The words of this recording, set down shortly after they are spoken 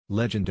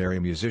Legendary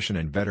musician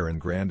and veteran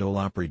Grand Ole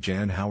Opry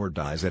Jan Howard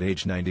dies at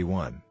age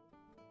 91.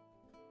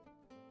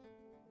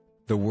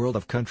 The world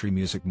of country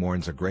music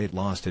mourns a great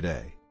loss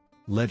today.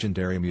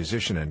 Legendary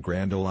musician and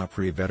Grand Ole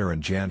Opry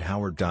veteran Jan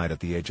Howard died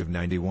at the age of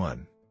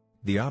 91.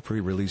 The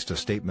Opry released a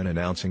statement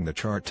announcing the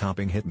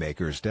chart-topping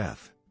hitmaker's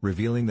death,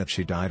 revealing that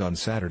she died on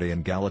Saturday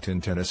in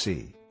Gallatin,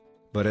 Tennessee.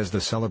 But as the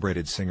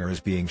celebrated singer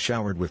is being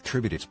showered with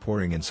tributes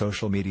pouring in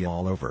social media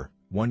all over,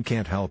 one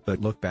can't help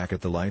but look back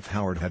at the life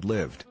Howard had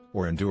lived,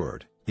 or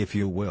endured, if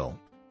you will.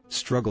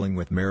 Struggling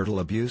with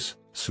marital abuse,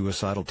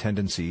 suicidal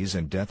tendencies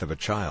and death of a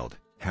child,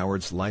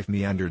 Howard's life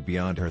meandered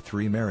beyond her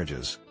 3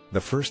 marriages,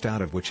 the first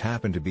out of which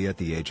happened to be at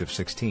the age of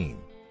 16.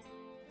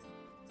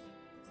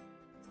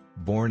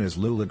 Born as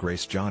Lula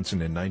Grace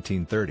Johnson in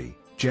 1930,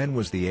 Jen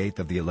was the 8th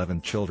of the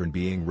 11 children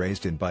being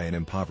raised in by an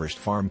impoverished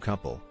farm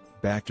couple,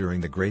 back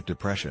during the Great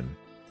Depression.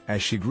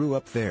 As she grew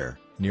up there,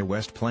 near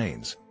West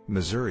Plains,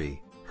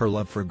 Missouri, her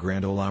love for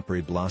Grand Ole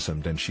Opry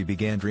blossomed and she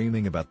began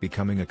dreaming about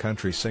becoming a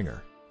country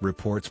singer,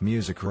 reports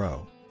Music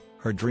Row.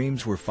 Her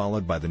dreams were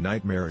followed by the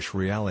nightmarish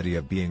reality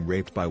of being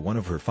raped by one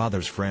of her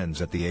father's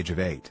friends at the age of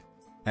 8.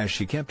 As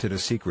she kept it a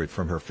secret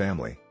from her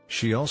family,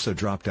 she also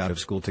dropped out of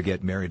school to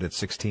get married at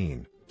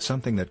 16,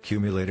 something that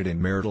culminated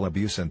in marital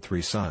abuse and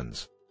 3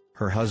 sons.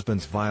 Her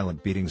husband's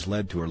violent beatings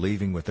led to her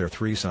leaving with their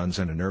 3 sons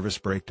and a nervous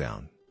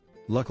breakdown.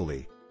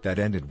 Luckily, that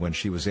ended when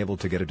she was able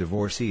to get a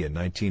divorcee in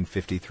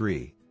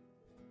 1953.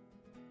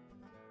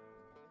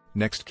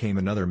 Next came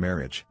another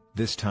marriage,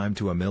 this time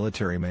to a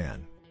military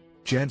man.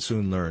 Jen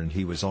soon learned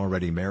he was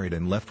already married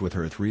and left with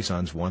her 3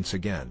 sons once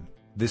again,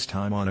 this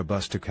time on a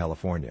bus to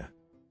California.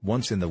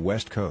 Once in the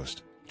West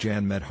Coast,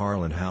 Jan met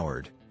Harlan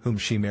Howard, whom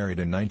she married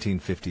in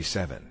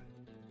 1957.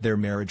 Their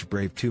marriage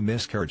braved 2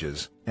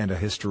 miscarriages, and a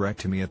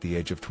hysterectomy at the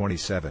age of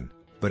 27,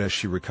 but as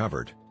she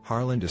recovered,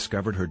 Harlan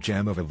discovered her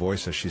gem of a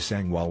voice as she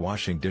sang while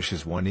washing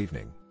dishes one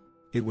evening.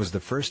 It was the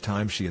first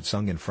time she had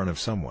sung in front of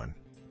someone.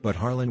 But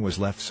Harlan was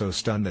left so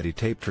stunned that he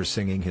taped her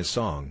singing his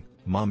song,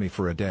 "Mommy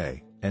for a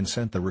Day," and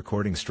sent the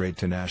recording straight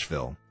to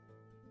Nashville.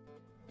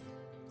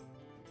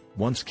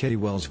 Once Kitty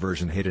Wells'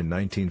 version hit in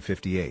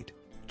 1958,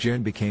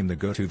 Jen became the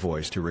go-to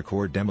voice to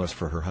record demos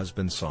for her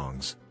husband's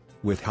songs.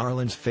 With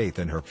Harlan's faith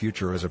in her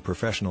future as a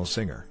professional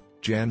singer,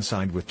 Jan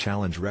signed with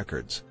Challenge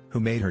Records, who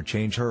made her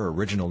change her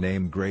original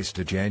name Grace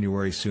to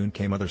January. Soon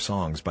came other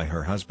songs by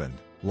her husband,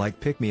 like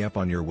Pick Me Up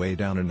on Your Way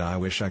Down and I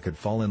Wish I Could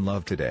Fall in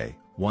Love Today,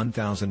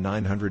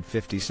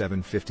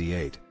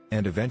 1957-58,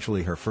 and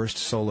eventually her first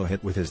solo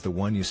hit with Is the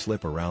One You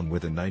Slip Around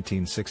With in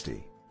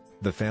 1960.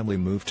 The family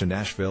moved to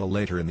Nashville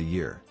later in the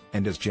year,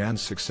 and as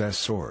Jan's success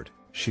soared,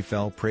 she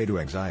fell prey to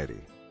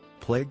anxiety.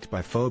 Plagued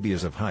by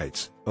phobias of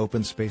heights,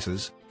 open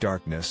spaces,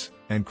 darkness,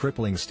 and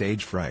crippling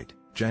stage fright,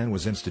 Jan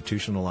was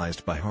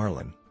institutionalized by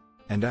Harlan.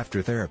 And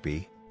after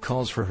therapy,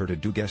 calls for her to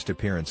do guest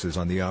appearances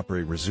on the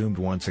Opry resumed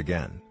once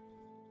again.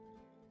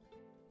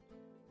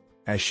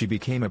 As she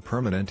became a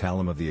permanent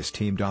alum of the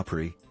esteemed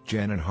Opry,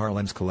 Jan and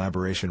Harlan's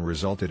collaboration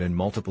resulted in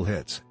multiple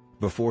hits,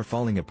 before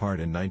falling apart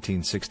in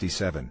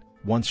 1967,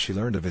 once she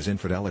learned of his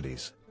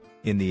infidelities.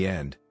 In the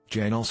end,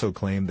 Jan also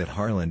claimed that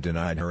Harlan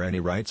denied her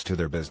any rights to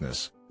their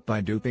business,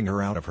 by duping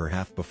her out of her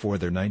half before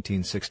their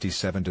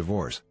 1967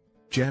 divorce.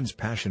 Jan's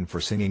passion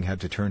for singing had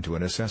to turn to a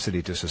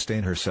necessity to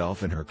sustain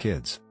herself and her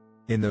kids.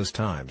 In those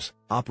times,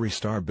 Opry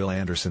star Bill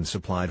Anderson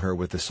supplied her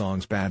with the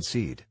songs Bad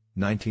Seed,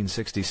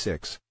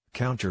 1966,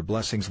 Count Your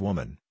Blessings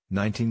Woman,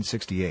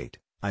 1968,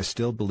 I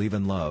Still Believe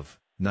in Love,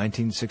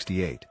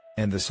 1968,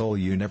 and The Soul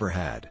You Never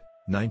Had,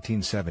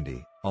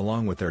 1970,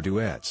 along with their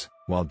duets,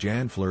 while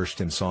Jan flourished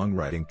in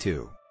songwriting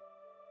too.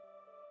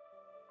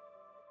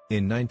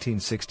 In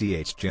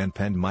 1968, Jan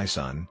penned My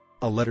Son,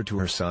 a letter to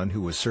her son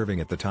who was serving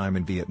at the time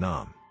in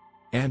Vietnam.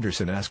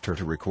 Anderson asked her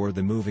to record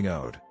the moving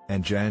ode,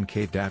 and Jan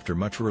caved after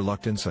much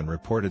reluctance and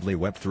reportedly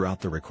wept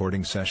throughout the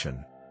recording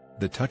session.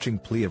 The touching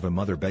plea of a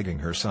mother begging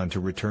her son to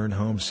return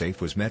home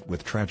safe was met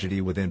with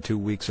tragedy. Within 2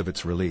 weeks of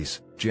its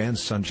release,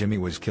 Jan's son Jimmy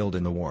was killed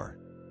in the war.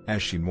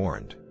 As she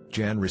mourned,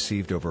 Jan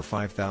received over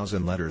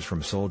 5,000 letters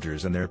from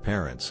soldiers and their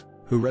parents,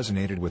 who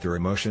resonated with her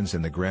emotions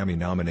in the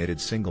Grammy-nominated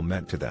single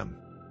meant to them.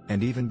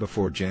 And even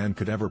before Jan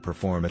could ever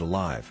perform it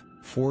live,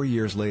 4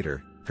 years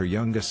later, her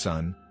youngest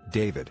son,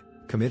 David,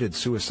 committed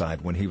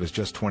suicide when he was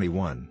just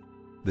 21.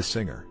 The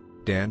singer,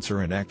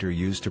 dancer and actor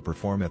used to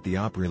perform at the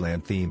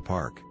Opryland theme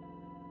park.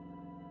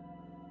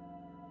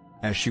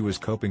 As she was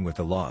coping with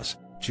the loss,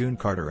 June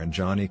Carter and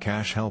Johnny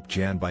Cash helped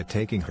Jan by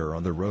taking her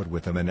on the road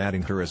with them and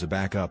adding her as a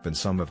backup in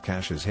some of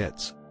Cash's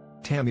hits.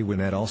 Tammy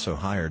Wynette also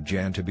hired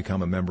Jan to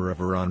become a member of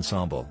her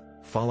ensemble,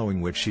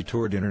 following which she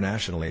toured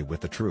internationally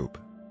with the troupe.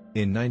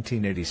 In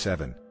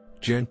 1987,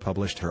 Jan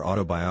published her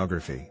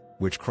autobiography,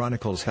 which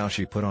chronicles how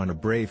she put on a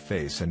brave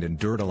face and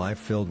endured a life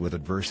filled with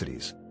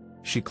adversities.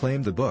 She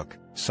claimed the book,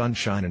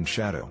 Sunshine and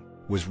Shadow,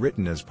 was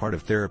written as part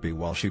of therapy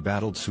while she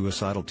battled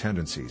suicidal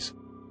tendencies.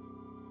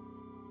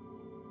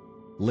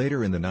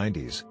 Later in the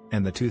 90s,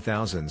 and the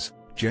 2000s,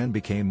 Jen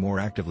became more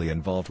actively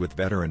involved with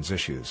veterans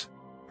issues.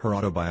 Her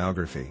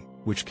autobiography,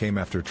 which came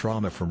after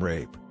trauma from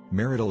rape,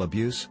 marital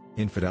abuse,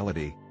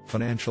 infidelity,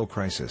 Financial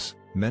Crisis,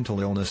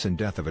 Mental Illness and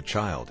Death of a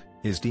Child,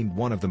 is deemed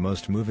one of the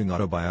most moving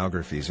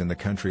autobiographies in the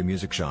country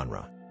music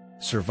genre.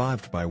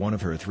 Survived by one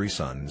of her 3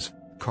 sons,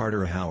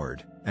 Carter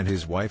Howard, and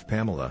his wife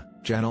Pamela,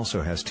 Jan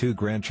also has 2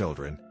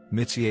 grandchildren,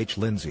 Mitzi H.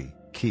 Lindsay,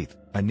 Keith,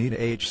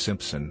 Anita H.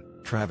 Simpson,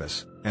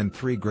 Travis, and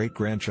 3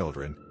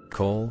 great-grandchildren,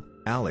 Cole,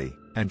 Allie,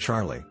 and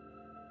Charlie.